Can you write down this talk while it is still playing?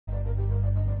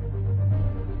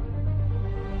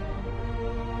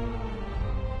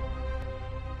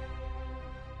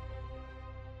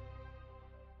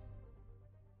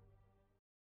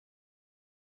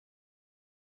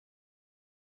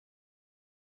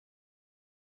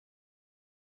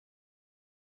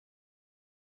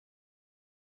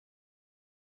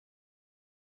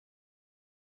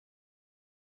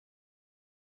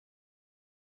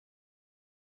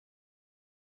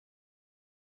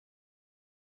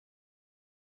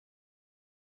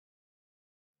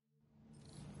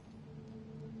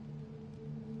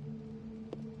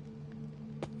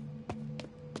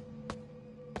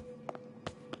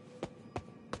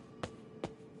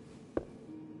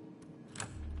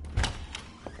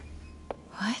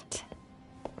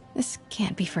This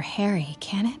can't be for Harry,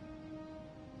 can it?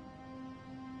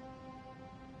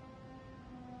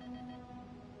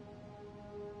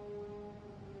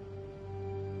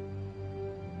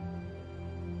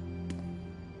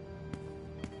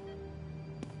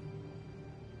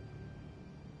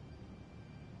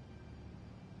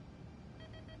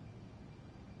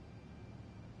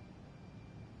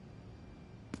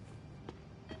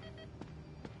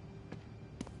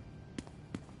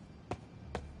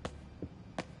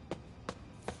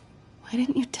 Why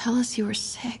didn't you tell us you were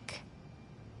sick?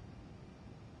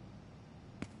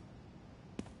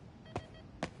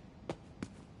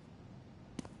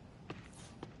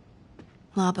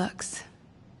 Law books.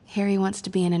 Harry wants to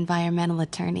be an environmental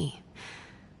attorney,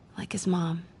 like his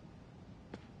mom.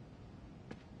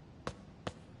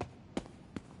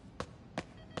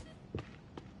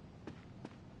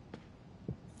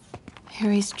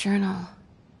 Harry's journal.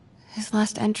 His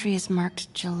last entry is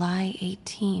marked July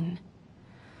 18.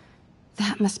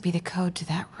 That must be the code to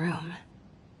that room.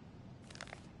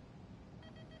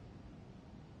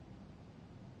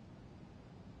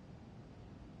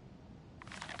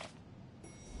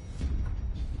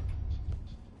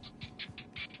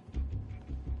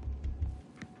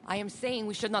 I am saying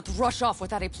we should not rush off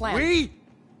without a plan. We?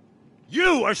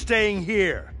 You are staying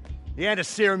here. The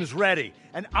antiserum's ready,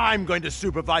 and I'm going to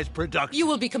supervise production. You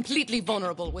will be completely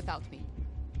vulnerable without me.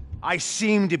 I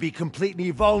seem to be completely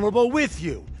vulnerable with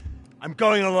you. I'm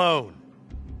going alone.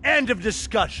 End of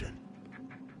discussion.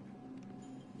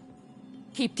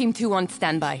 Keep Team 2 on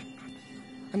standby.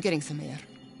 I'm getting some air.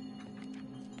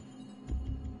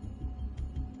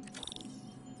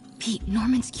 Pete,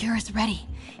 Norman's cure is ready.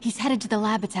 He's headed to the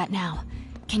lab it's at now.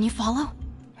 Can you follow?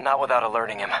 Not without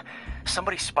alerting him.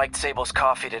 Somebody spiked Sable's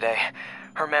coffee today.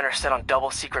 Her men are set on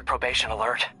double secret probation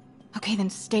alert. Okay,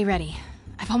 then stay ready.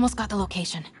 I've almost got the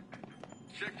location.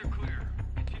 Sector clear.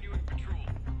 Continuing patrol.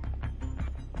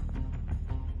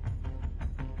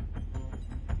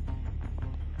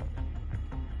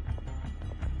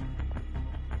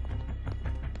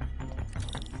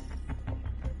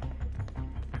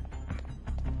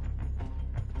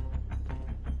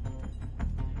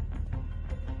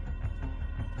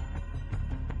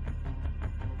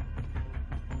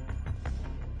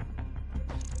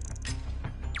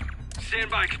 Stand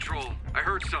by, Control. I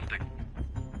heard something.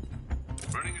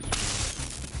 Running a...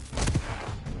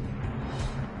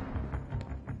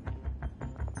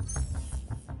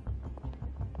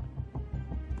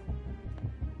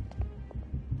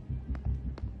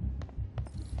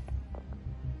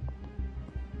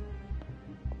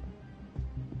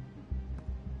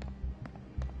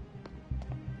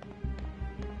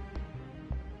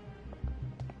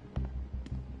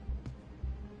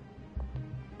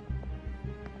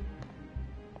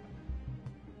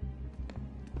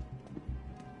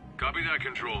 Copy that,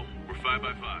 Control. We're 5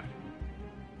 by 5.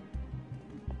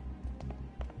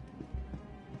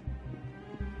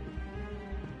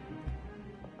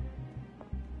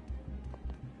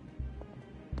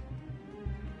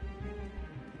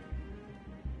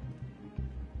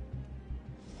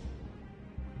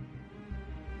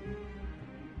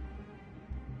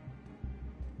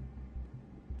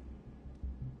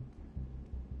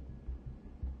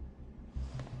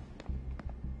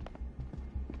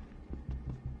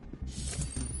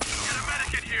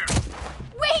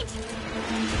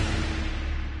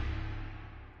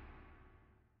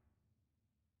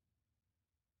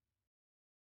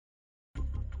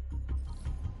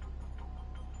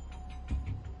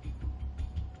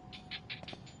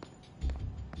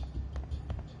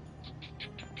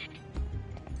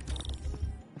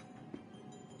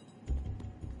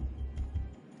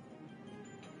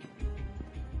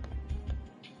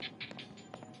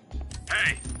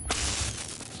 Hey!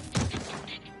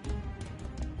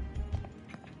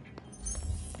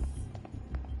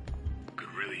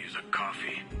 Could really use a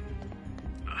coffee.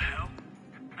 The hell?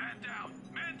 Man down!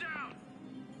 Man down!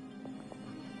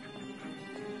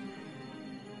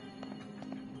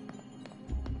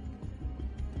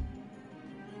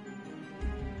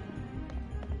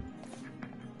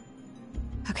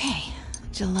 Okay,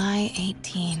 July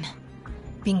 18.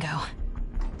 Bingo.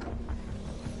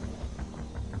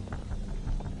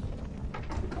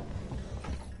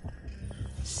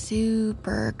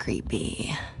 Super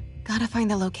creepy. Gotta find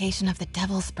the location of the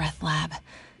Devil's Breath lab.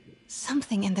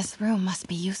 Something in this room must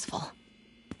be useful.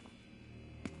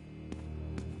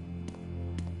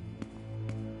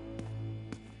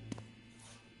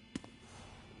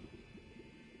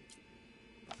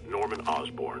 Norman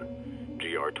Osborn,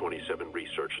 GR-27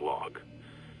 research log.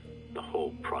 The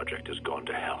whole project has gone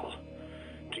to hell.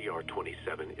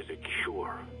 GR-27 is a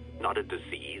cure, not a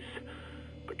disease.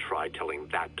 but try telling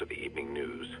that to the evening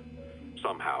news.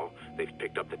 Somehow, they've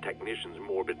picked up the technician's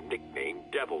morbid nickname,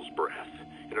 Devil's Breath,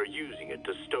 and are using it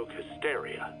to stoke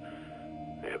hysteria.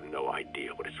 They have no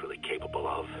idea what it's really capable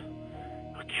of.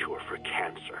 A cure for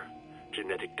cancer,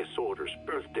 genetic disorders,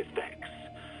 birth defects.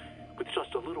 With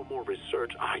just a little more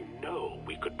research, I know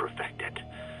we could perfect it.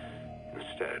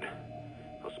 Instead,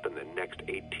 I'll spend the next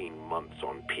 18 months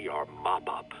on PR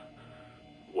mop-up.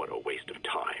 What a waste of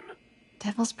time.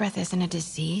 Devil's Breath isn't a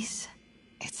disease.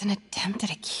 It's an attempt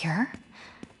at a cure?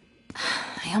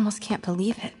 I almost can't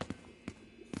believe it.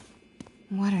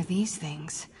 What are these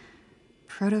things?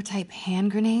 Prototype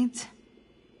hand grenades?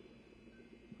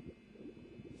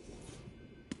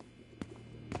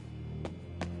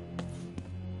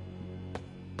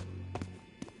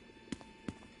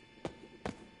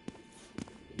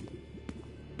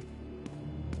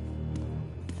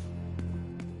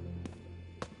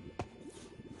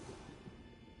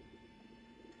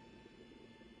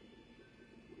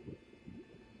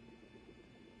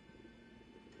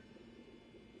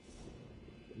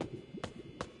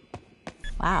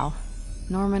 Wow.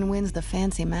 Norman wins the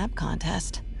fancy map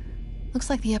contest. Looks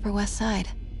like the Upper West Side.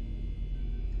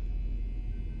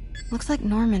 Looks like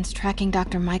Norman's tracking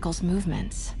Dr. Michael's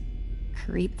movements.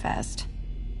 Creepfest.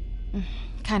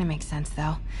 Kinda makes sense,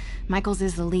 though. Michaels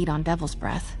is the lead on Devil's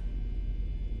Breath.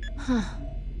 Huh.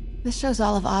 This shows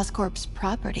all of Oscorp's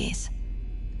properties.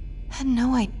 Had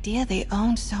no idea they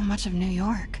owned so much of New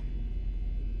York.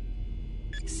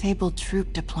 Sable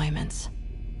troop deployments.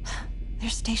 They're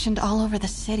stationed all over the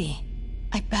city.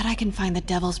 I bet I can find the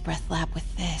Devil's Breath lab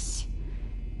with this.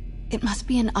 It must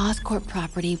be an Oscorp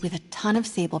property with a ton of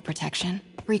Sable protection,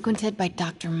 frequented by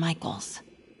Dr. Michaels.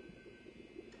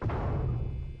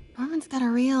 Norman's got a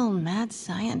real mad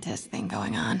scientist thing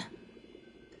going on.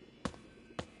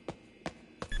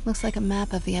 Looks like a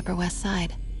map of the Upper West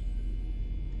Side.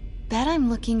 Bet I'm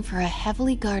looking for a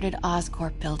heavily guarded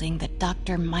Oscorp building that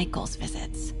Dr. Michaels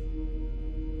visits.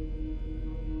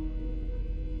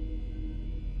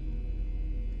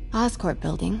 Oscorp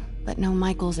building, but no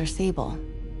Michaels or Sable.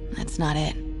 That's not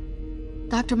it.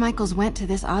 Dr. Michaels went to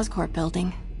this Oscorp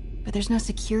building, but there's no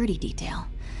security detail.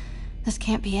 This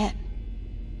can't be it.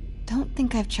 Don't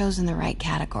think I've chosen the right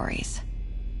categories.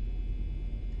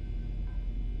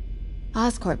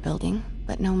 Oscorp building,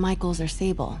 but no Michaels or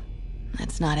Sable.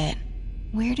 That's not it.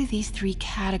 Where do these three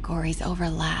categories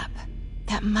overlap?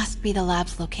 That must be the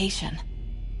lab's location.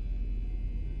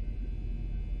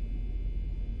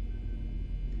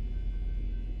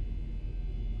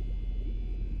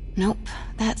 Nope,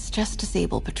 that's just a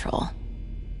Sable patrol.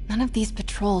 None of these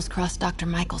patrols cross Dr.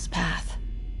 Michael's path.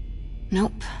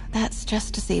 Nope, that's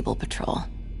just a Sable patrol.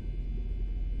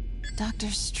 Dr.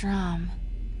 Strom.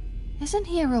 Isn't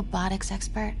he a robotics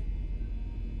expert?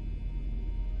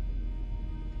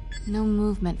 No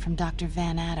movement from Dr.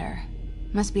 Van Adder.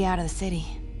 Must be out of the city.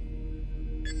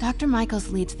 Dr. Michaels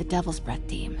leads the Devil's Breath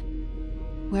team.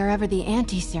 Wherever the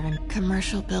anti-serum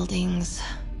commercial buildings...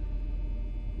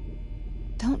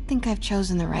 Don't think I've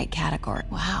chosen the right category.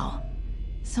 Wow.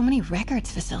 So many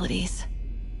records facilities.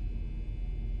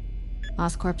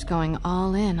 Oscorp's going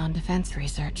all in on defense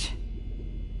research.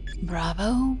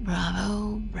 Bravo,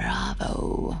 bravo,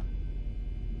 bravo.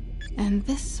 And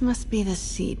this must be the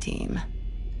C team.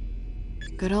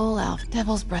 Good old Alf.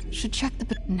 Devil's Breath. Should check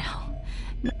the... No.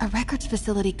 A records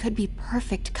facility could be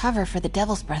perfect cover for the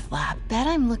Devil's Breath lab. Bet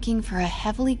I'm looking for a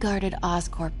heavily guarded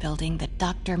Oscorp building that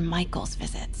Dr. Michaels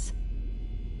visits.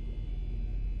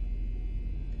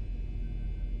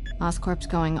 Oscorp's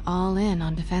going all in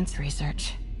on defense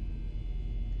research.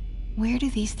 Where do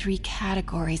these three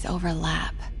categories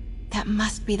overlap? That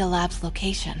must be the lab's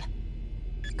location.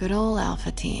 Good old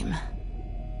Alpha team.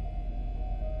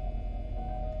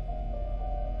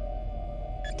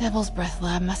 Devil's Breath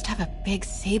lab must have a big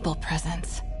Sable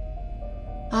presence.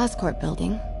 Oscorp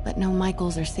building, but no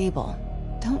Michaels or Sable.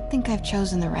 Don't think I've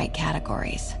chosen the right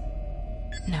categories.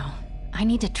 No. I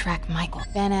need to track Michael.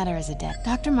 Van Adder is a dead.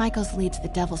 Dr. Michaels leads the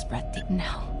Devil's Breath team.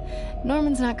 No.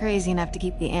 Norman's not crazy enough to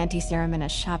keep the anti-serum in a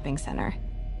shopping center.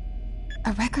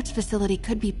 A records facility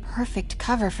could be perfect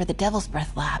cover for the Devil's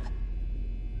Breath lab.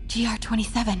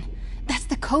 GR27. That's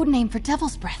the code name for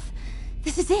Devil's Breath.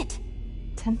 This is it.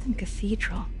 10th and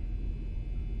Cathedral.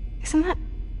 Isn't that...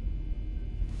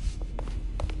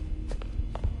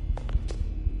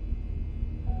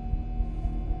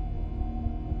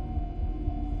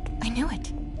 I knew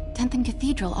it. 10th and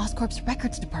Cathedral, Oscorp's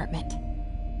records department.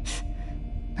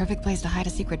 Perfect place to hide a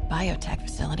secret biotech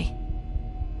facility.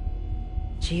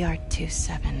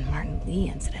 GR27 Martin Lee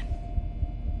incident.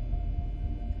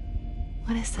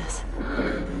 What is this?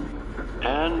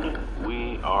 And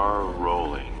we are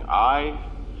rolling. I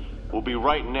will be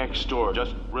right next door.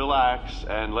 Just relax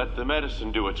and let the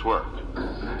medicine do its work.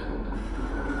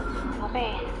 宝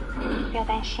贝，不要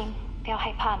担心，不要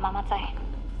害怕，妈妈在。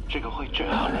这个会治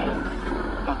好你，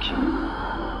放心。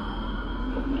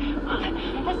你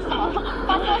在什么？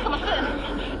发生了什么事？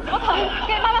怎么疼？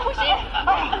给妈妈呼吸！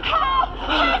靠！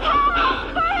快逃！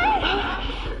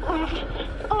快！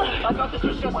 I got this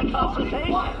is just a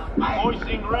consultation.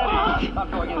 Hoisting ready.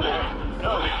 Not going in there.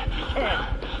 No, you can't.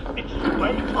 It's too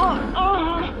late.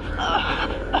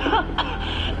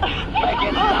 Make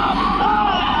it stop.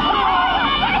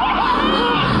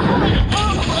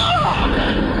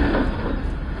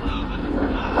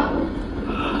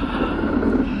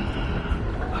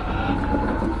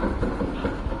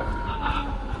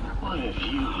 What have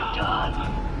you done?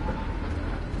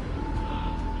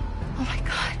 Oh my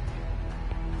god.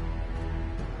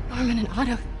 Norman and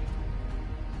Otto.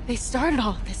 They started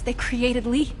all of this. They created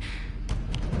Lee.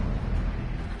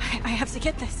 I have to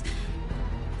get this.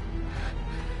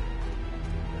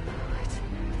 What?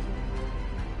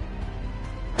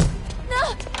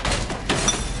 No!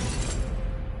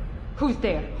 Who's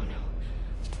there?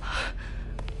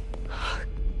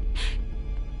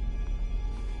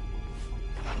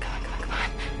 Come on.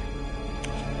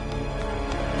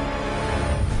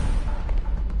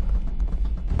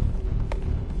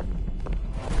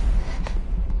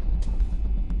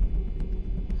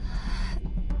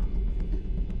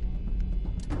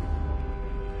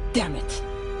 Damn it.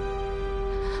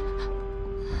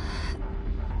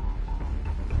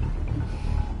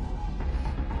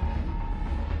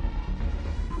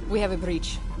 We have a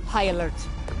breach. High alert.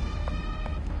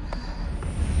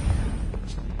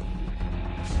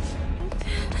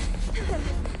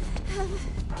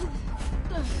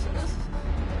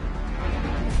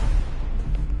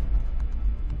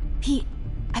 Pete,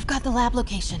 I've got the lab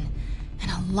location.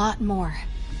 And a lot more.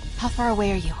 How far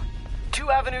away are you? 2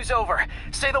 avenues over.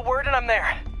 Say the word and I'm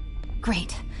there.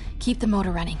 Great. Keep the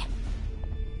motor running.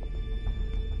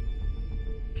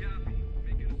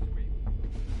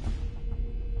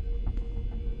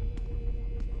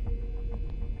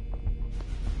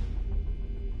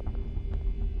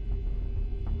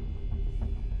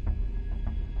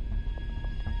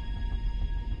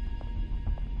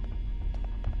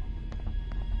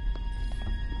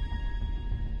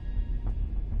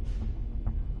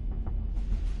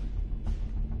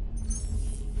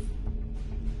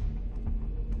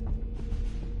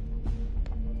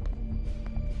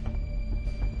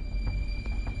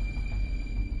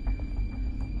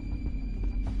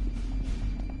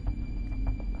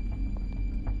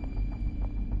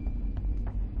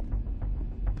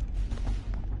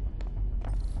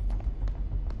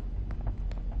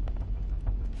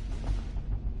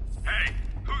 Hey,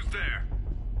 who's there?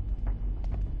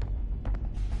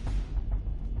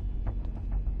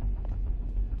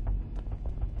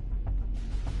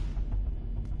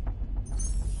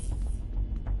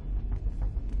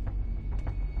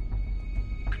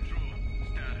 Control,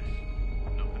 status.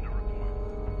 Nothing to report.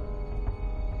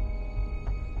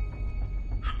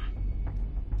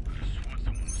 I just sworn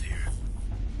someone was here.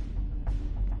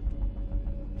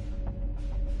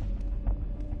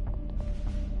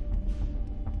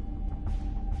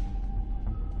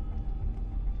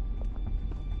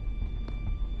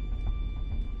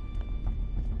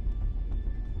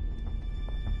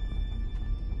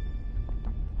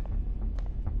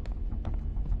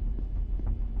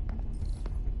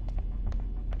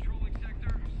 Controlling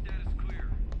sector, status clear.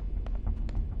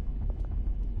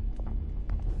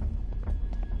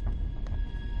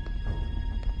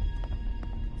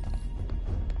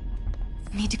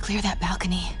 Need to clear that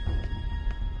balcony.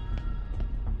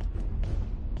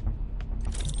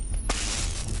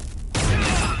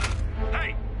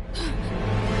 Hey!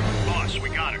 Boss, we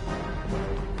got her.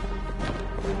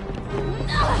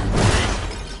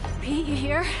 Pete, you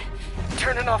here?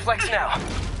 Turning off Lex now.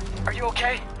 Are you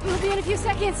okay? We'll be in a few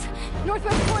seconds.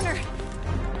 Northwest corner.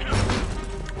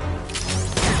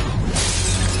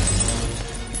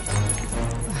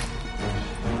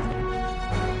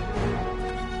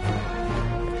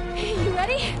 You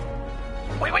ready?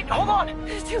 Wait, hold on!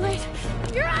 It's too late.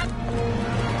 You're up!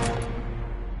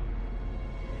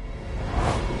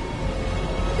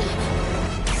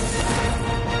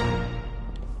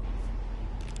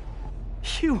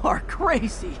 You are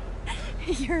crazy.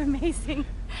 You're amazing.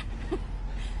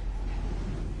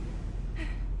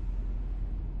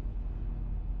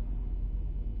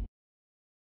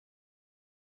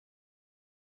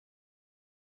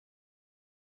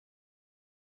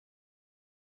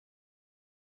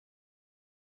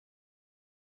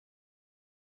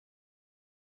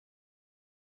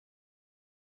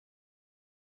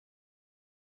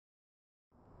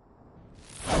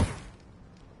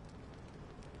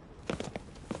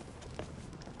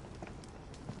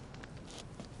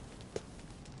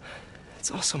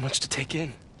 It's all so much to take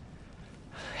in.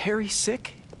 Harry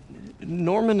sick,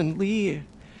 Norman and Lee,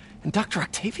 and Dr.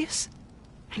 Octavius?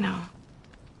 I know.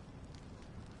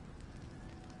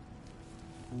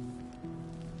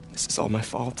 This is all my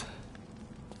fault.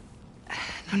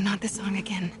 No, not the song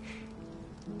again.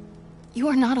 You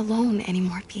are not alone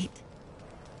anymore, Pete.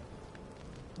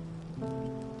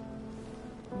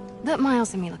 Let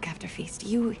Miles and me look after Feast.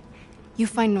 You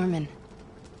find Norman.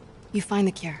 You find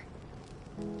the cure.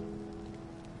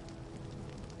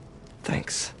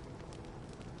 Thanks,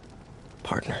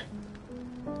 partner.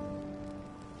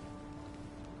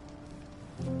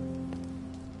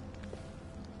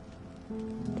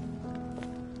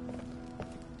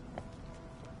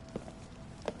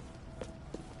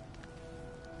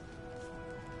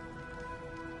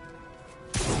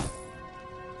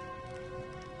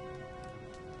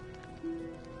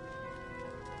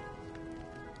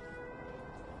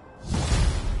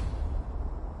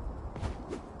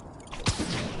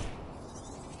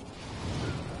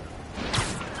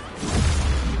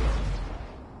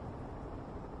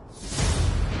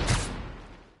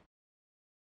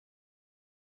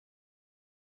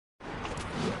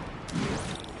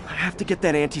 I have to get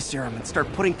that anti-serum and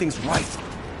start putting things right.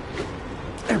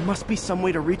 There must be some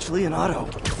way to reach Lee and Otto.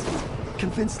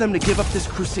 Convince them to give up this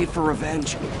crusade for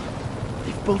revenge.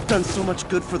 They've both done so much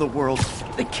good for the world.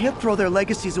 They can't throw their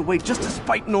legacies away just to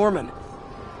spite Norman.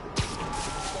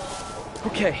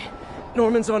 Okay,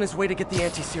 Norman's on his way to get the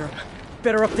anti-serum.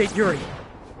 Better update Yuri.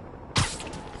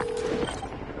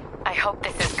 I hope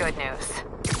this is good news.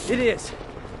 It is.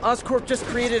 Oscorp just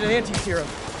created an anti-serum.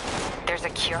 There's a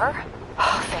cure?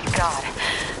 Oh, thank God.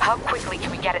 How quickly can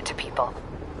we get it to people?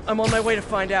 I'm on my way to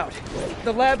find out.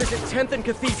 The lab is at 10th and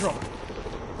Cathedral.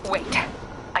 Wait.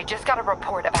 I just got a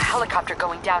report of a helicopter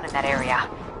going down in that area.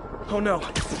 Oh no.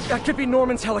 That could be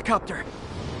Norman's helicopter.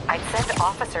 I'd send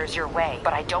officers your way,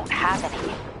 but I don't have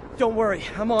any. Don't worry,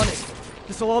 I'm on it.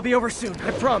 This'll all be over soon,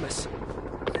 I promise.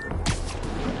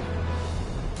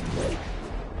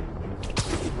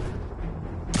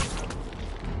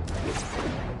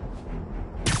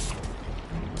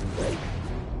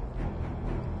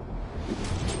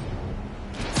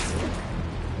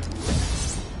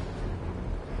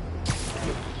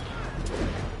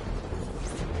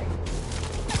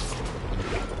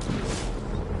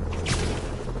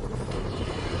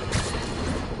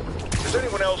 Does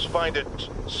anyone else find it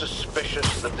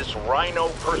suspicious that this Rhino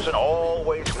person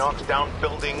always knocks down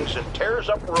buildings and tears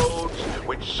up roads,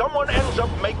 which someone ends up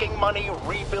making money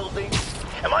rebuilding?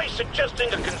 Am I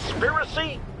suggesting a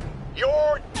conspiracy?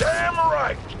 You're damn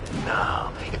right!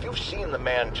 Now, if you've seen the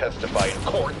man testify in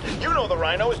court, you know the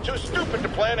Rhino is too stupid to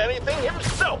plan anything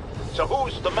himself. So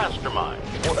who's the mastermind?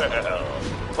 Well,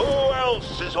 who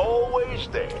else is always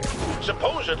there?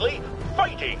 Supposedly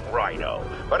fighting Rhino,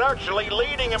 but actually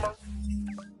leading him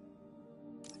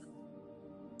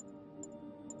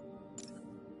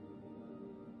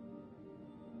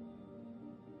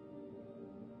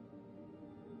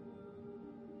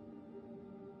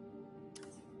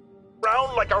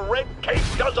around like a red cape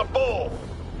does a bull.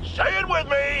 Say it with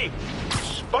me!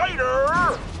 Spider-Man!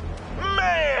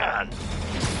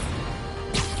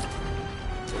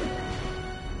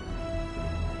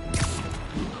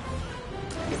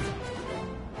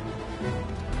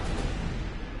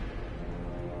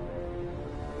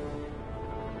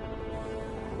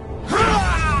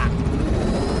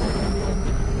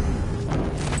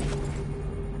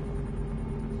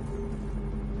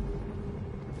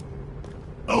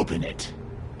 Open it.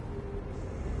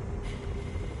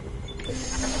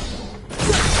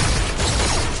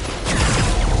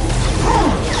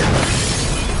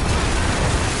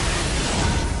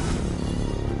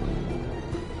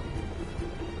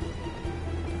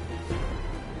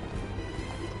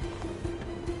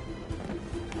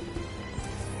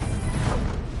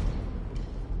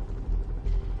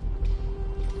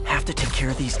 Have to take care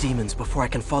of these demons before I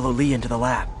can follow Lee into the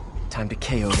lab. Time to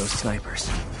KO those snipers.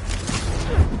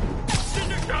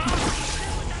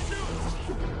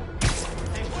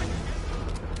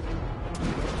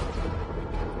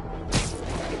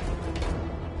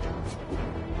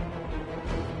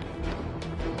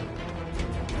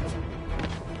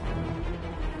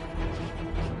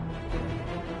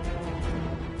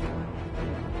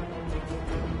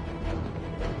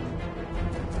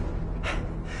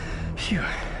 Phew,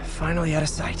 finally out of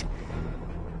sight.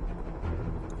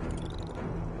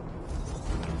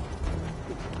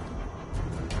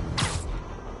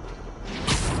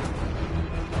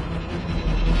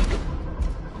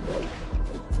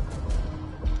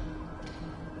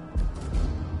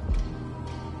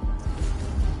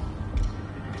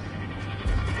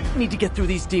 Need to get through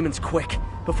these demons quick.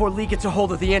 before Lee gets a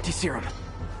hold of the anti-serum.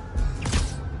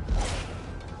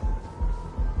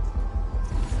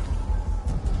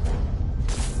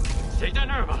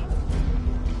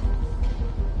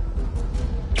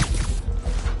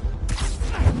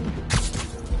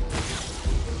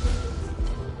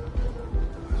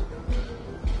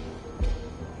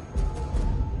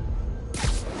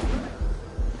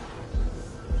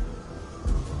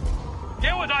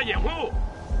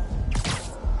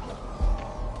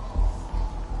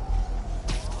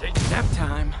 Nap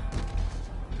time.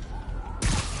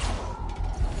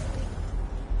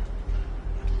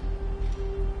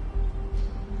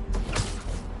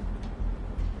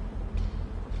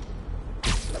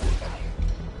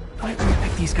 Why don't we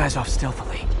pick these guys off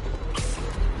stealthily?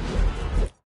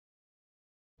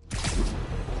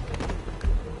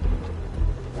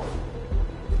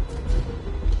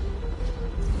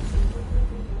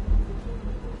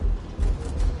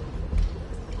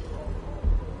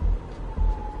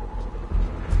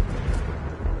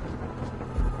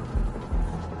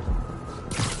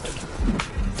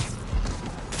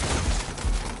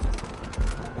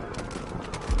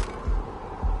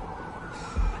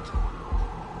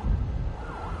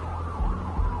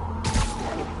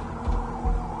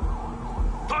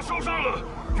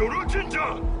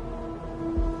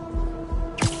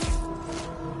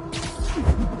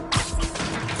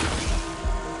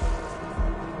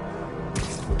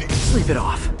 Sleep it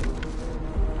off.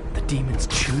 The demons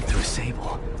chewed through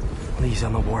Sable. Lee's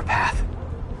on the warpath.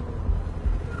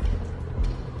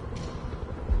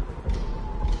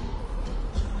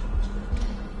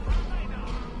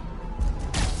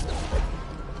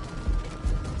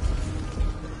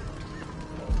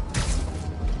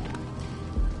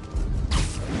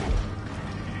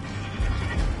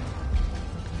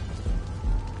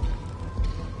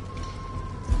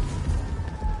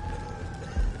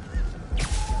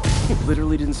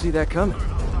 Literally didn't see that coming.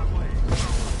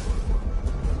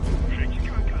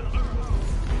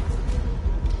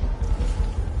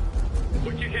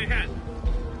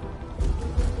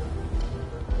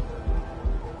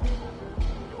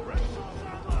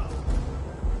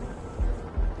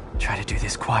 Try to do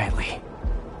this quietly.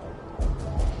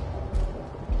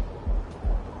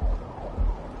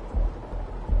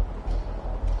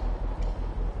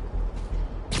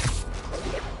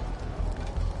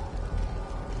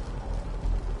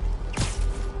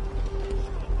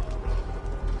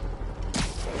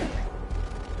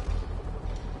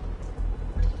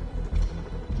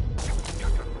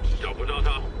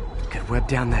 Could web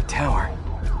down that tower.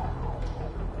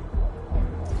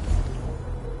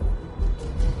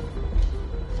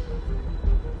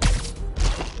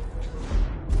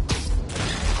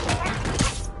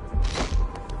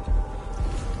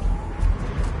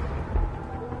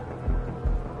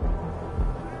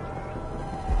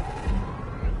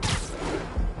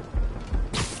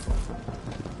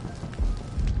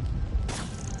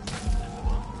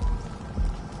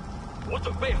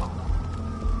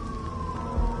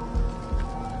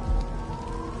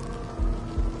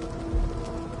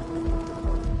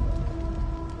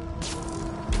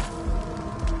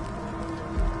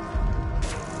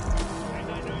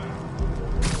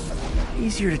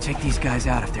 Easier to take these guys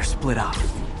out if they're split up.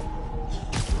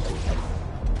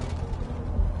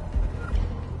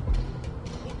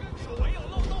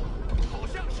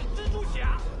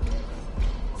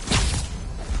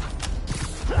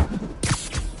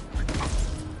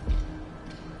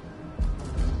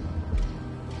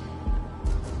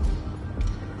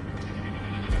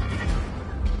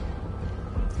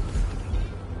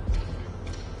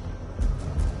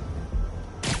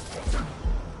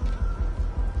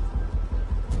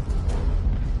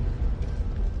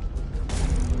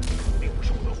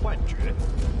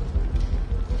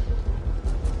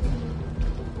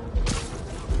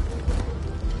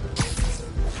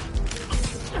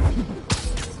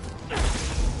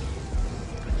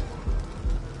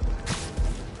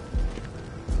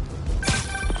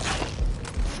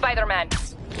 Spider-Man,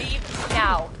 leave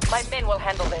now. My men will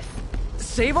handle this.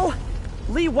 Sable?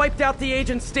 Lee wiped out the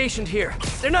agents stationed here.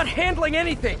 They're not handling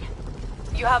anything.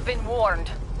 You have been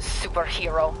warned,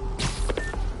 superhero.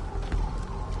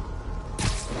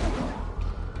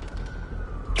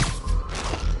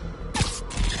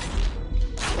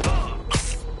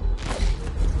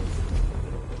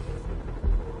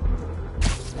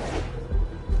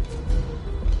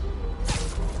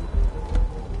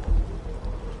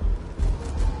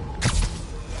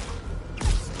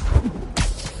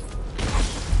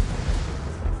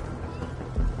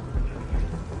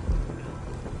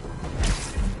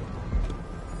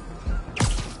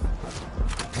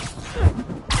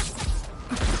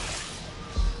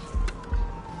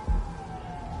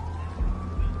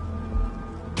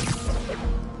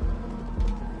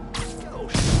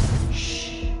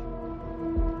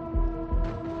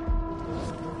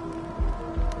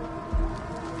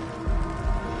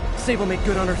 Sable made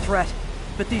good on her threat,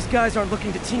 but these guys aren't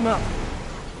looking to team up.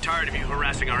 Tired of you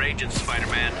harassing our agents,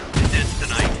 Spider-Man. It ends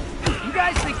tonight. You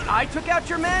guys think I took out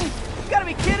your men? You gotta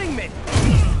be kidding me!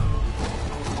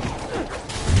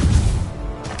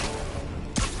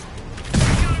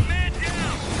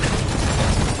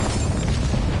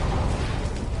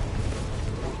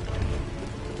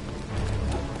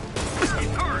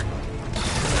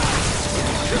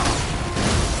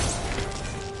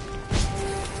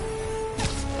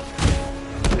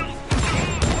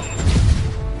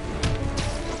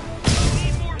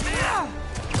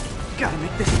 Gotta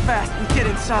make this fast and get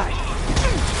inside.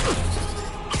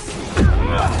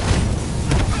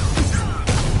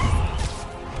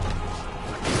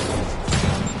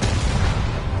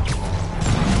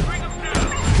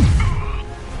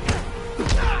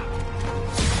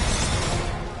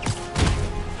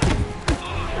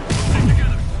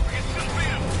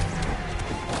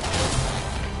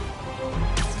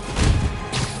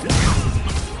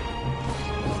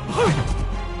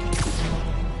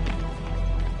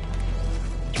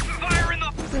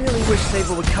 I wish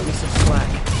Sable would cut me some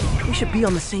slack. We should be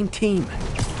on the same team.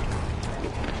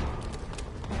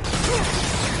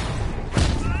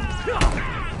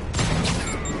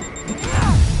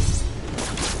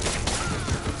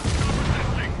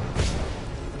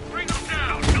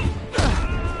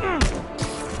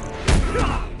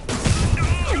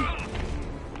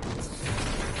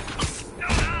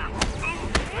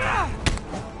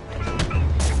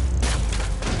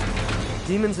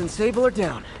 Demons and Sable are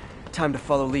down. Time to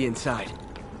follow Lee inside.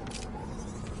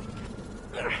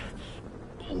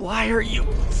 Why are you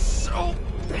so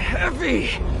heavy?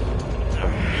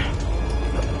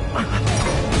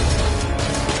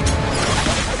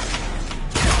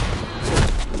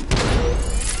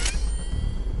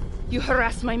 You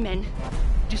harass my men,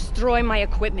 destroy my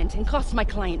equipment, and cost my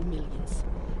client millions.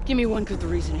 Give me one good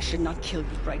reason I should not kill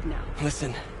you right now.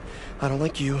 Listen, I don't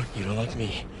like you, you don't like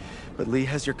me. But Lee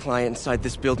has your client inside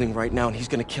this building right now, and he's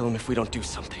gonna kill him if we don't do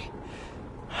something.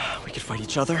 We could fight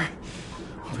each other,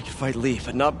 or we could fight Lee,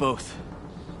 but not both.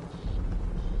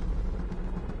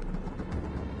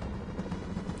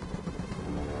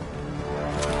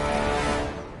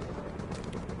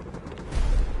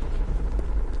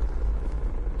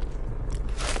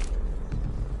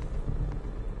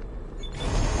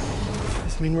 Does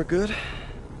this mean we're good?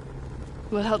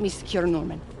 You will help me secure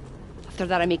Norman. After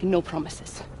that, I make no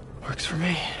promises. Works for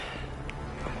me.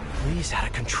 Lee's out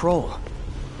of control.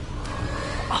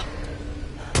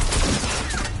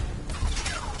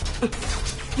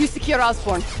 You secure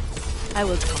Osborn. I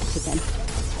will talk to them.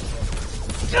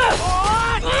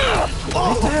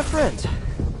 Nice to have friends.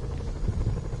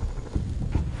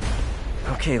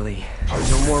 Okay, Lee.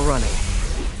 No more running.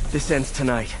 This ends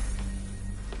tonight.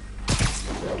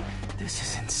 This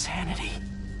is insanity.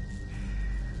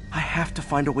 I have to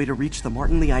find a way to reach the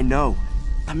Martin Lee I know.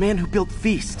 The man who built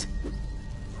Feast.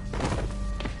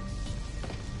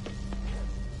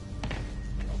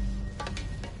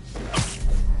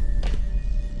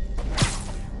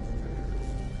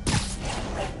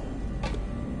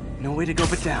 No way to go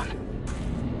but down.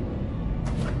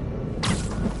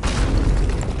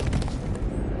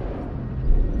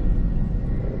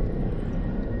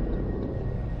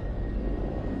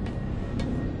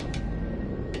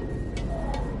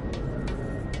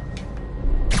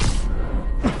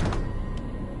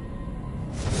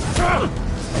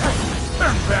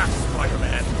 Back,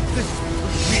 Spider-Man. This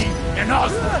is me and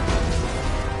Osborn.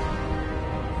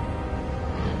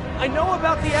 I know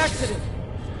about the accident.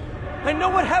 I know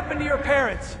what happened to your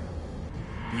parents.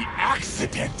 The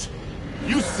accident?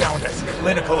 You sound as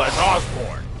clinical as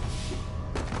Osborn.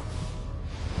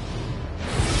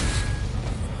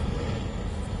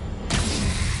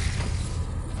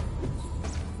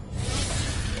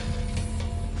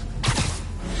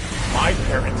 My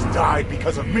parents died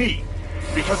because of me.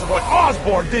 Because of what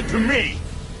Osborn did to me!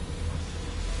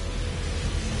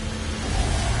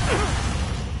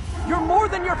 You're more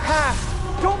than your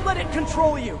past! Don't let it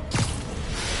control you!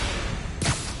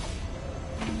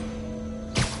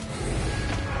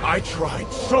 I tried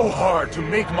so hard to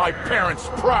make my parents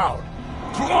proud,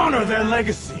 to honor their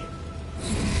legacy.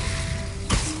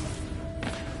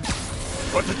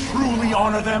 But to truly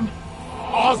honor them,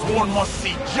 Osborn must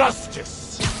see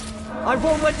justice. I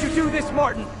won't let you do this,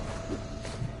 Martin!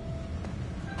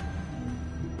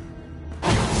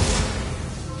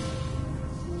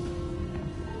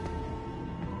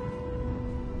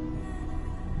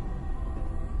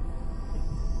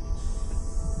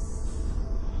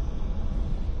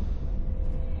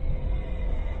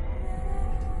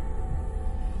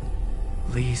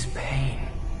 Lee's pain,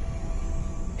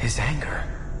 his anger.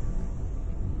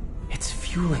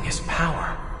 fueling his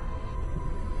power.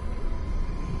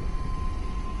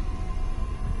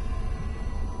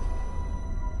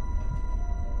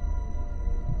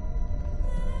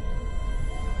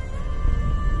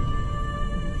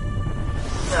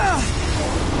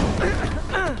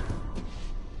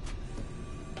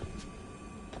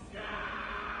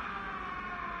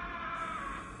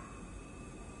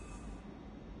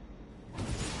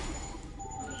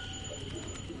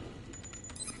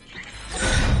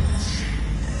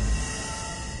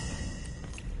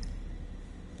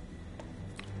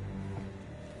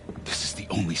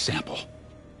 Only sample.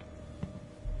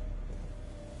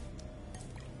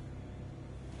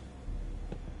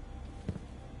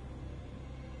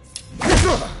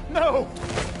 No!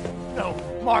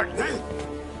 No, Martin!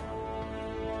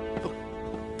 Look,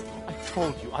 I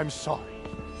told you I'm sorry.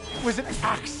 It was an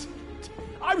accident.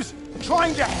 I was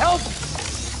trying to help.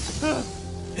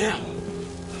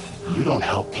 You don't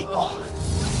help people.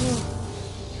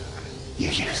 You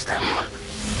use them.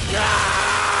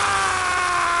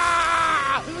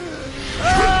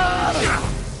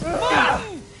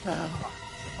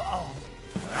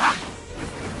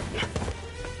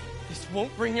 This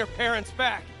won't bring your parents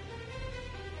back.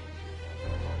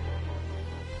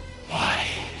 Why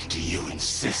do you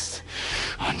insist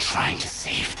on trying to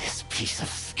save this piece of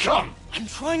scum? I'm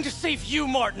trying to save you,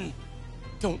 Martin.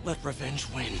 Don't let revenge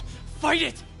win. Fight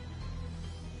it!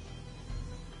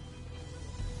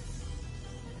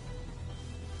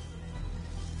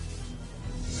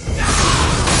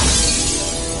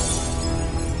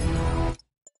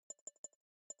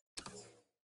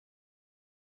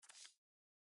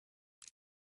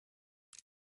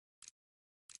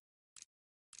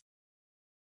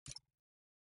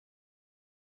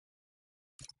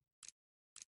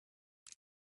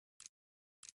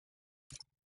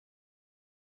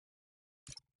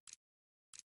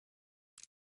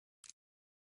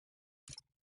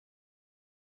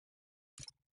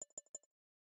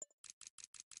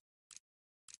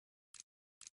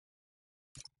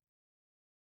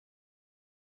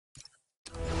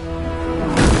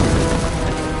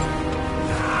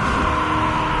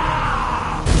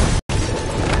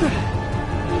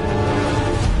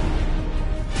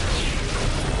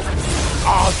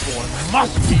 Osborn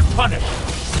must be punished!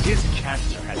 His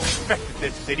cancer has infected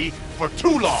this city for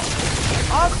too long!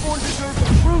 Osborn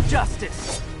deserves true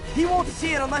justice! He won't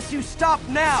see it unless you stop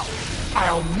now!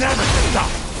 I'll never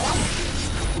stop!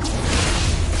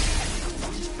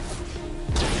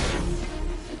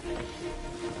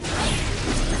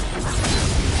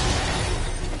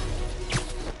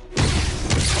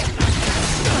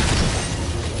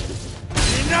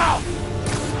 Enough!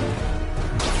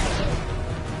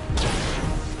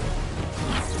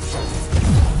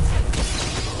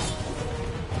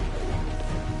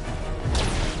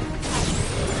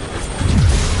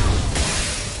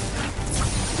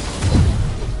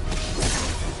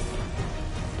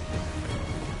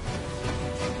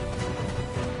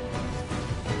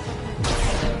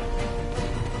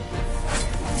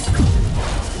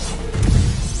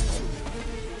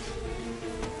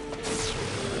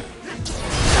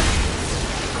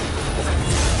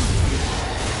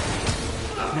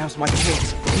 Now's my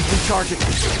chance. He's been charging.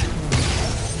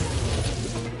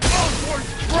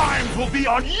 Osborn's crimes will be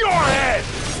on your head!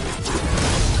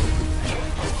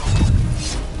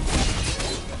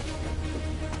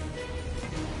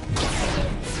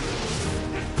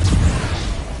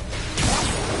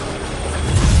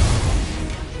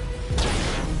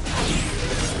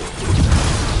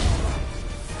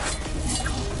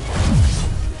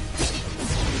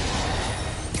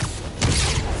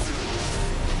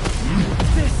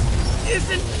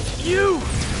 Isn't you!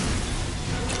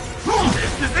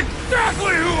 This is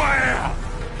exactly who I am!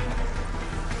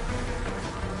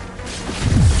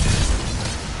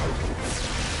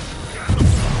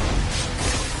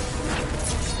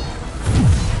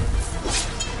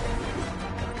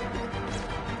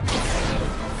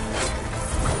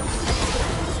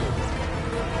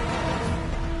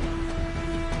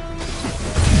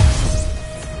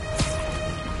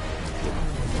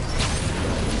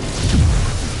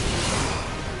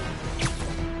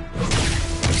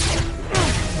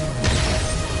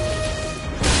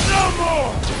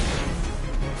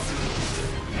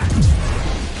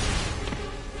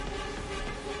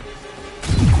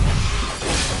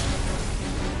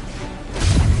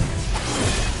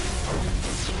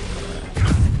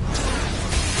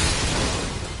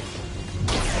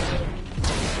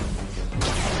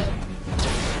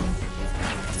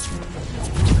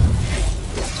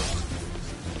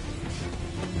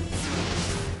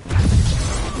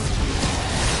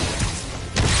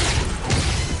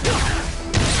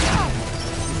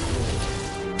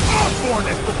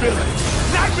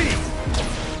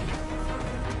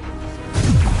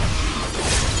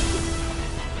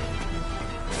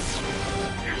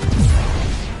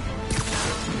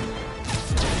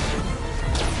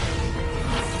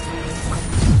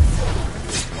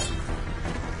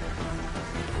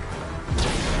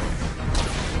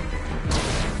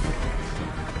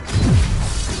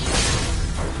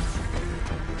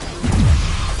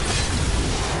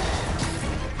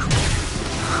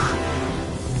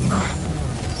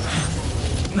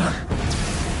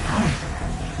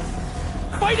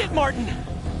 Fight it, Martin!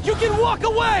 You can walk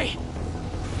away!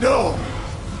 No!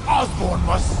 Osborn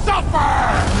must suffer!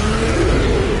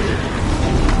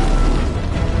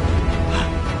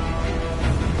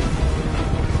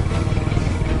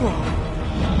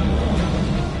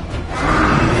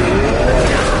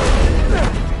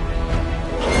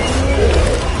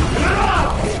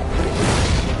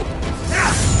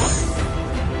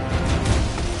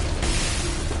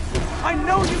 I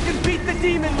know you can beat the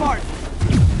demon, Martin!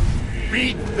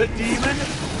 Beat the demon?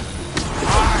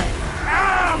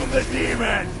 I am the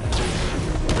demon!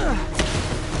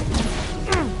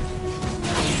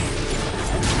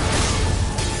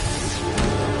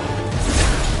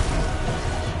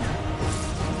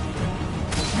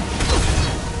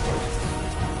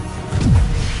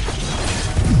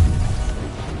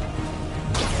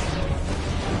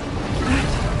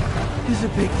 That is a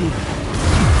big demon.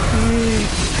 Big.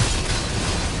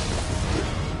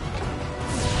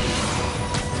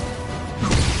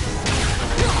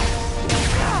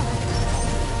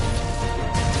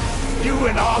 You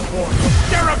and Osborn will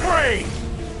share a grave!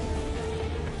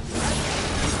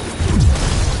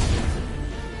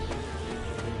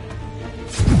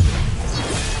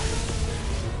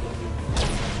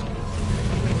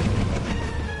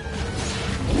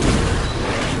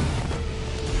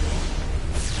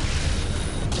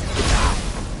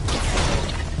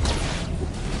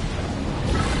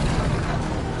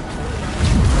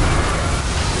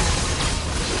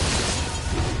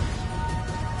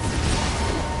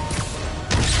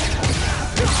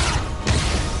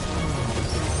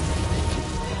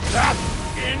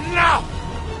 Enough!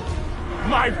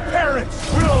 My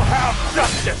parents will have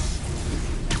justice!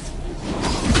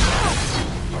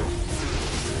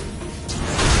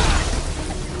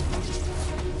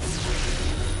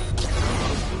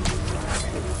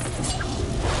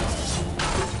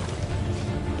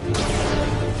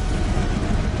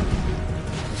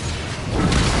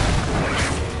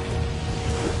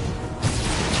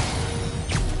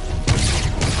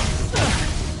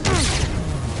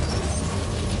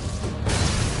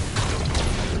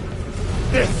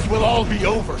 This will all be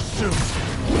over soon.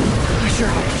 I sure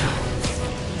hope so.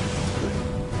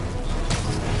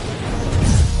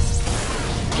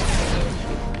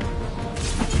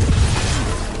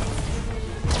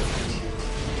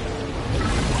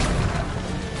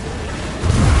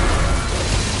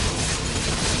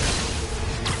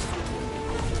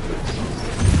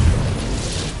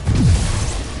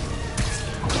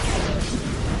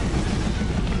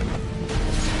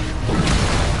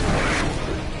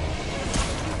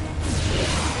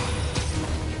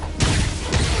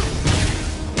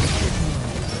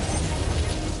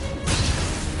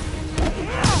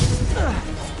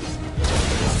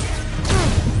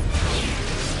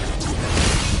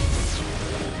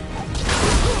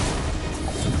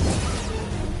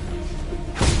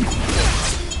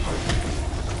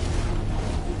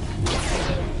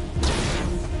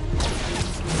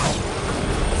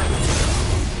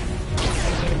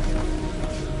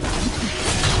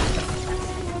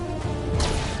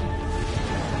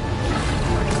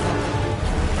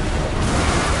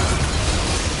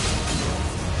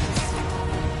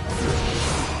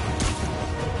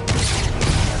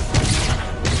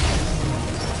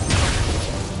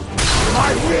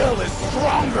 My will is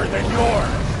stronger than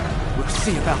yours! We'll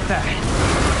see about that.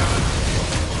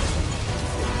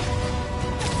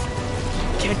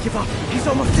 Can't give up. He's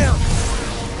almost down.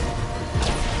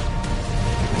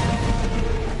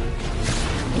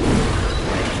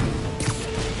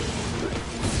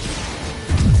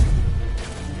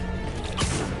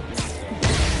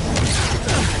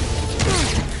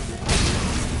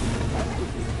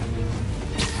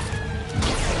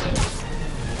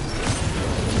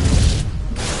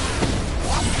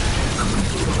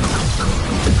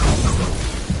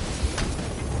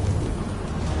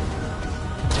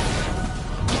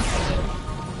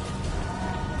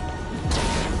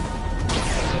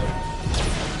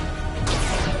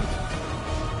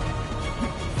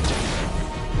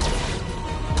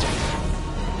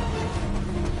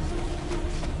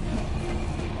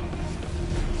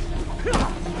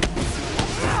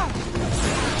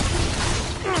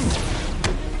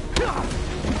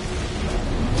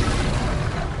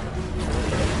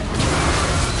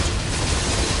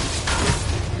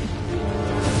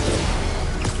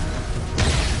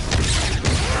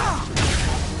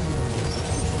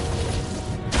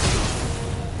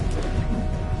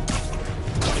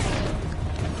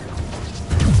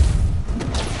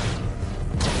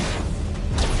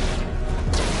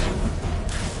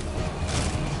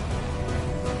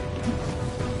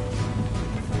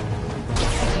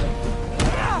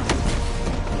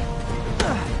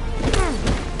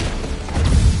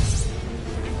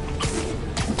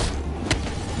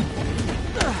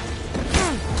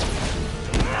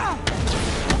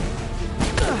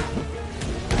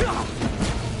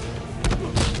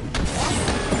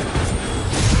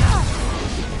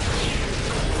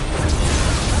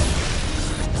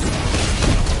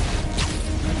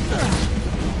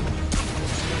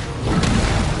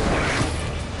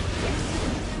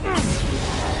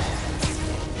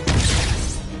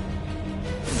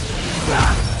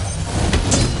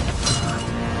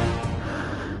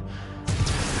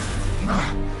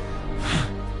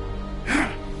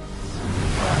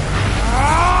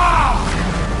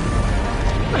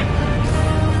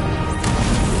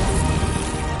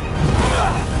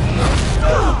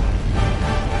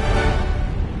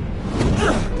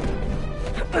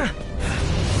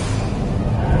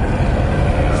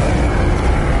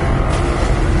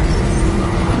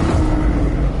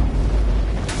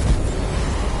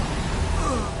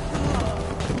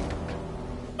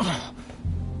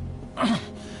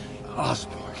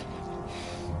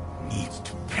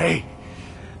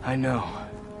 I know.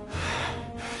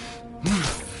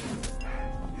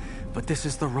 But this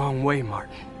is the wrong way,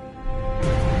 Martin.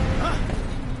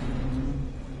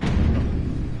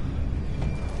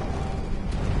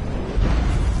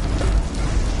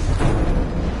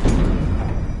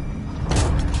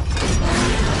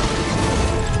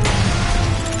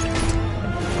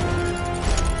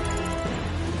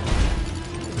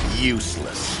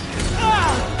 Useless.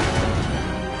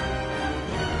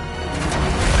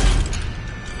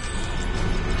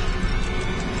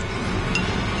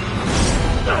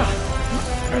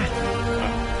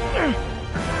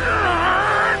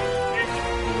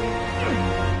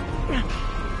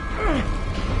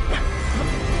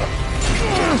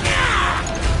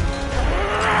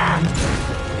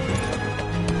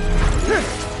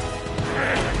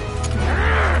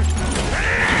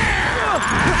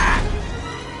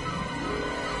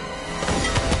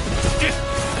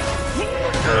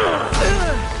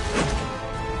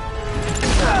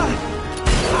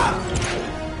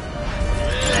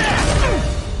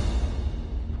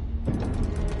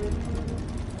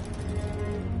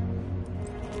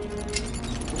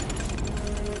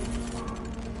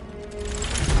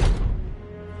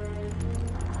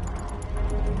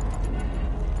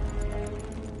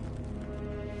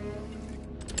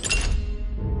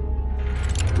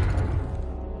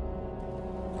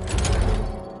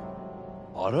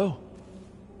 Otto?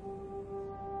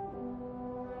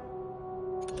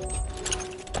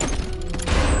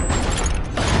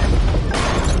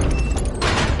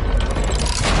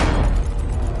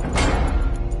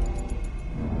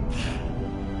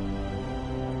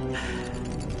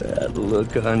 That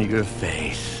look on your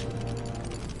face.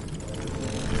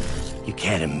 You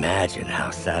can't imagine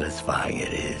how satisfying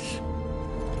it is.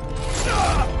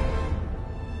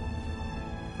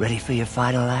 Ready for your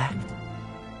final act?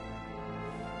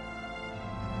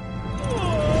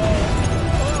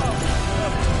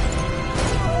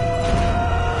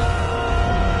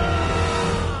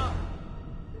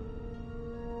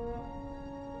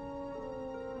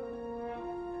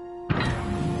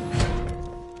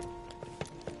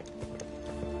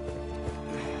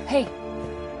 Hey.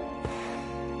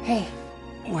 Hey.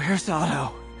 Where's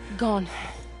Otto? Gone.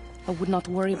 I would not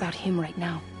worry about him right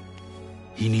now.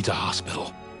 He needs a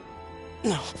hospital.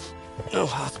 No. No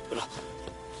hospital.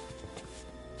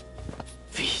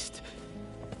 Feast.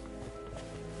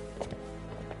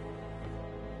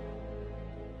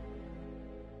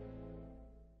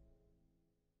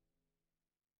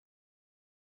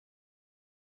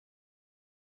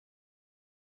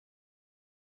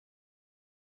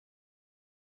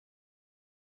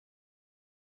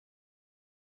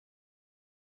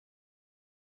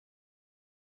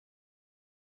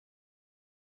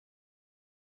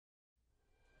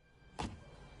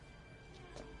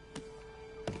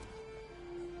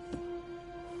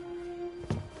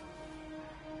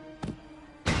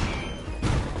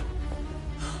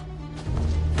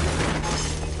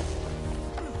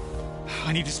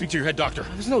 I need to speak to your head doctor.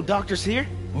 There's no doctors here.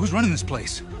 Well, who's running this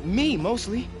place? Me,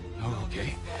 mostly. Oh,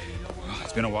 okay. Well,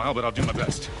 it's been a while, but I'll do my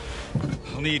best.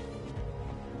 I'll need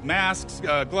masks,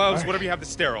 gloves, right. whatever you have that's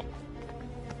sterile.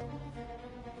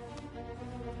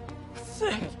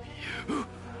 Thank you.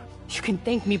 You can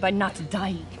thank me by not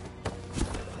dying.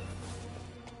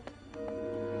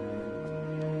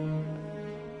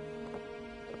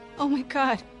 Oh my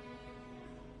god.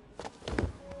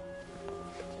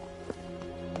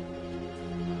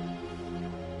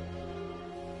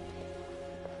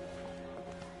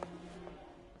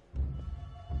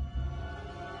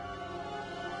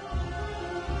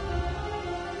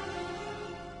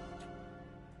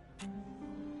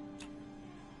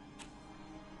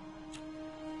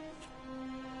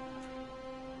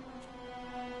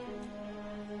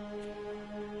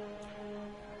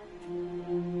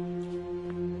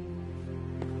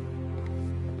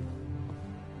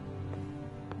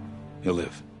 He'll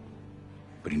live,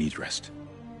 but he needs rest.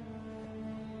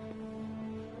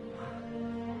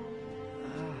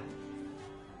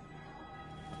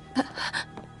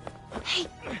 Hey,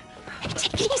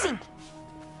 take it easy.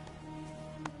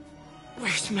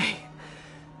 Where's May?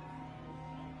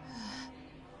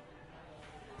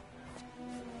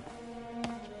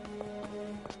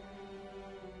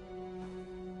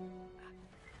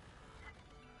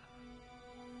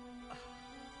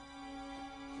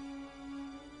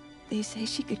 They say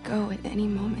she could go at any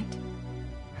moment.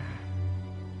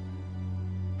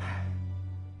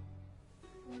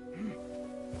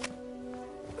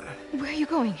 Where are you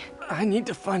going? I need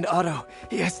to find Otto.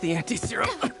 He has the anti-serum.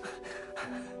 I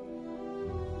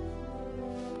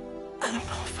don't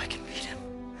know if I can beat him.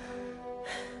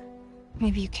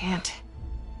 Maybe you can't.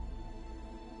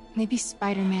 Maybe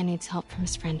Spider-Man needs help from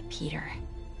his friend Peter.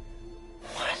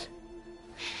 What?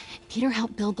 Peter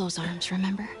helped build those arms,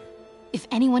 remember? If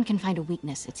anyone can find a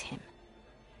weakness, it's him.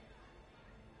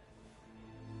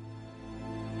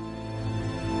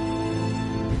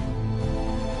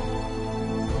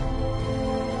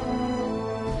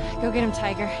 Go get him,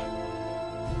 Tiger.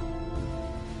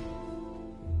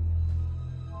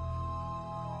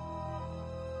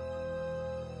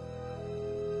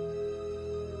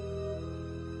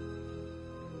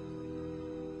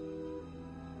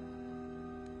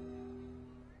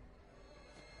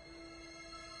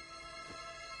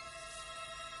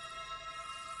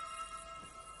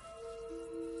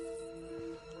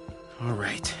 All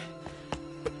right.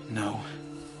 No.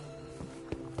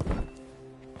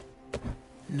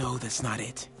 No, that's not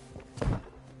it.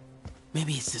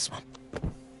 Maybe it's this one.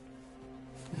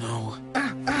 No.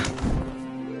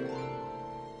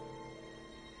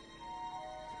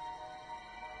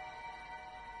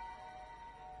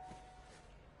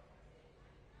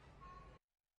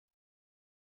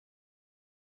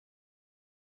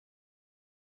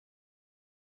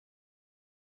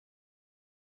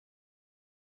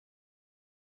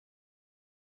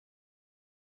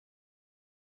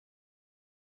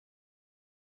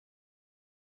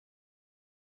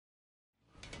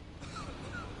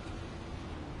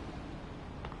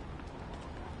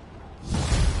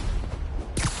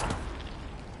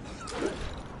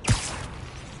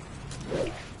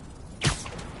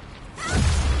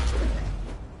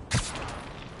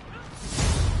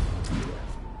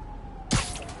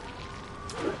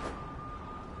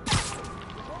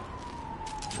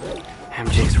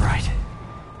 MJ's right.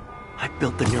 I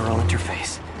built the neural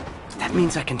interface. That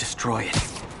means I can destroy it.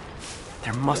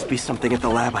 There must be something at the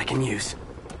lab I can use.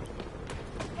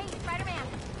 Hey, Spider-Man!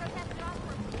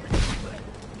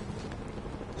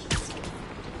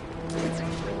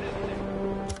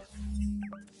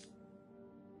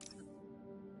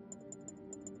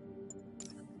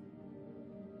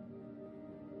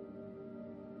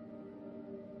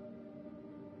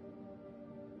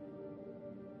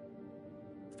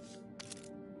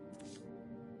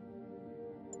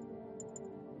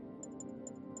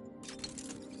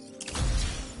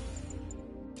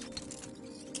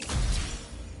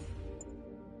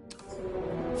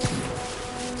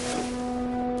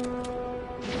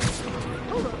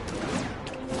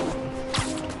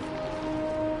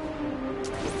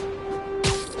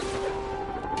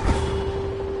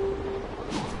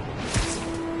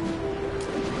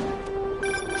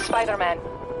 Spider-Man.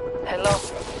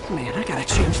 Hello. Man, I gotta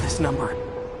change this number.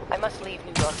 I must leave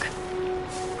New York.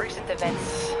 Recent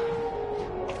events...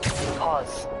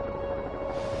 Pause.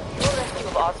 Your rescue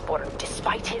of Osborn,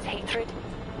 despite his hatred,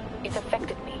 it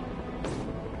affected me.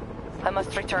 I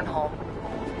must return home.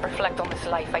 Reflect on this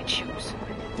life I choose.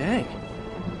 Dang.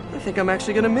 I think I'm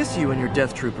actually gonna miss you and your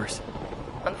death troopers.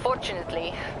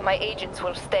 Unfortunately, my agents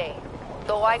will stay.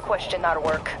 Though I question our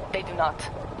work, they do not.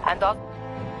 And Osborn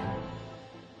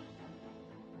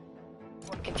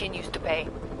continues to pay.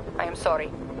 I am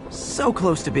sorry. So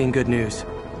close to being good news.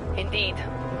 Indeed.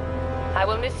 I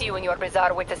will miss you and your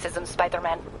bizarre witticism,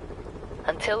 Spider-Man.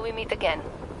 Until we meet again.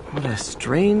 What a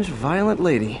strange, violent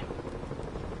lady.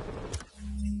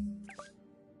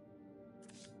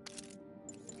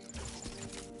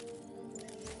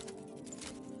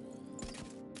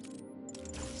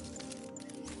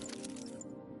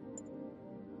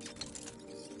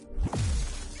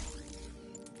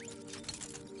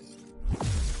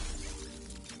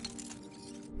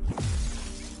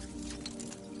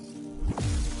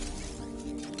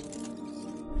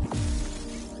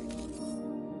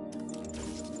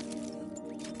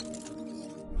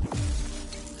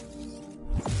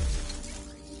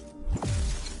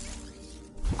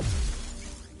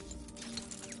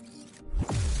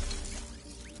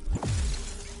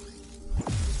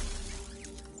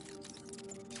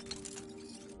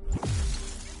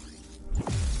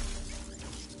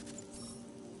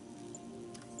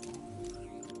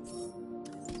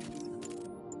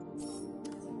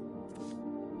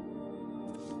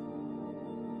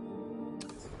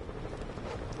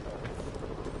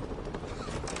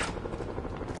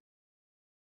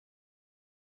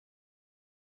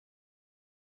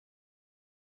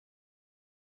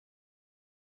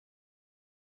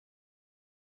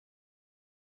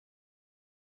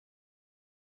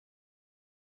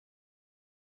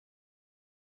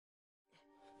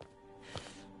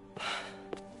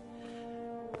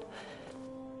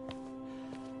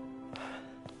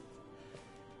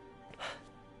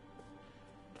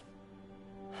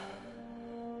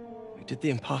 We did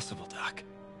the impossible, Doc.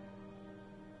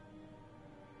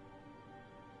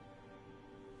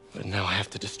 But now I have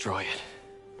to destroy it.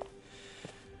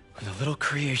 with a little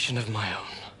creation of my own.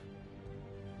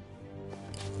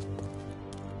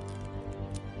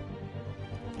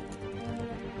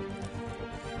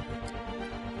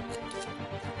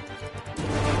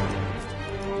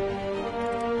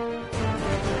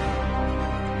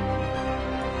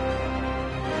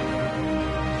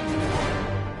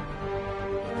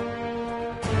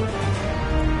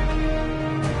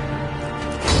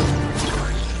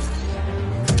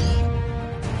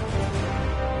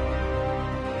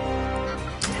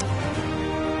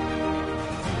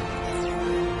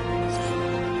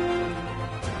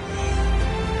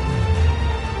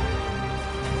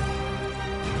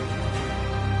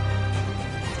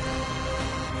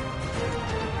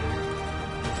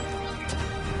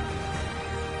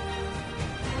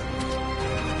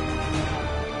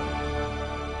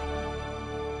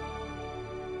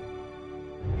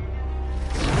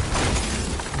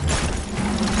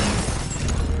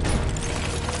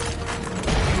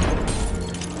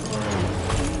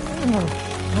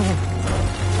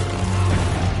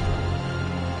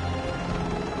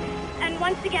 And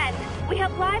once again, we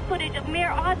have live footage of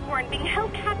Mayor Osborn being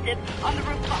held captive on the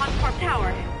roof of Oscorp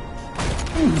Tower.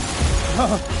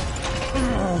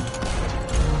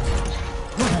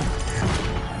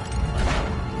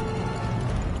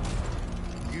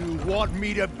 You want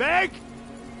me to beg?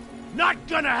 Not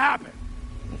gonna happen!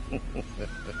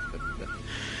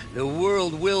 The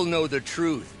world will know the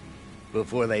truth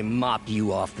before they mop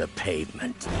you off the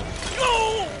pavement.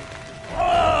 Go!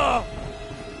 Oh!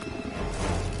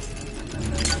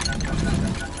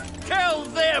 Tell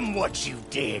them what you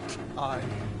did. I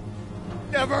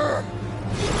never...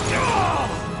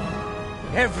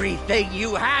 Everything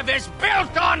you have is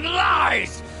built on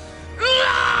lies!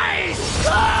 Lies!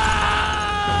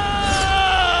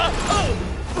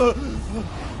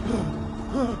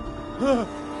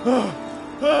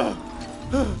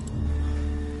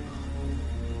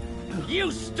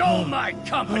 You stole my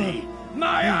company,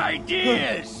 my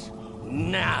ideas!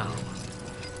 Now,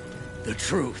 the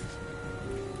truth.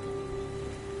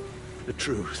 The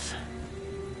truth.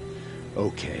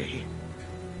 Okay.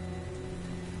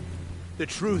 The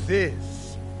truth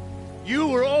is, you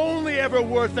were only ever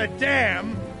worth a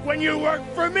damn when you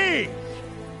worked for me!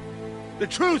 The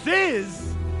truth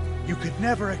is, you could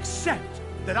never accept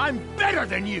that I'm better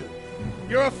than you!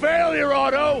 You're a failure,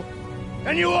 Otto!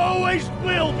 And you always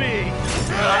will be!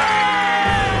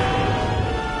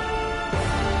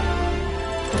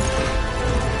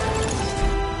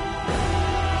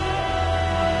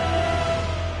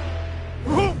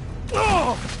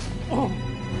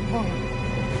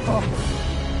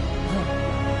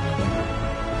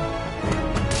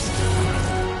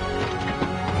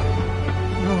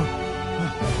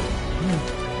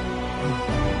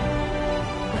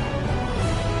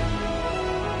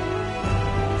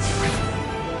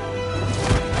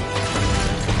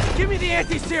 Give me the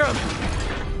anti-serum!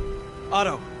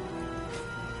 Otto,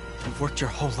 you've worked your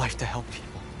whole life to help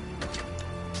people.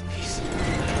 Please.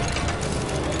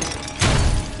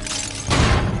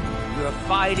 You're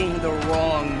fighting the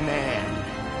wrong man.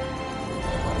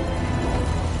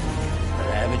 But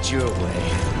have it your way.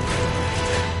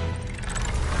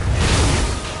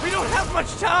 We don't have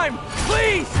much time!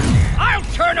 Please! I'll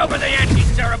turn over the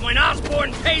anti-serum when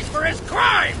Osborn pays for his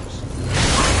crimes!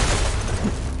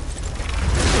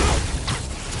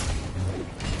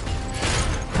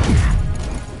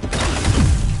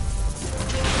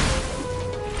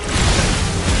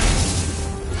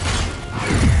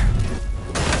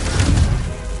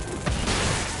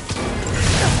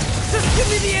 Give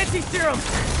me the anti-serum!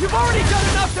 You've already done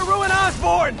enough to ruin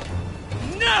Osborn!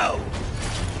 No!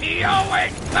 He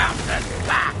always bounces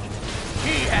back!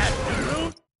 He has to lose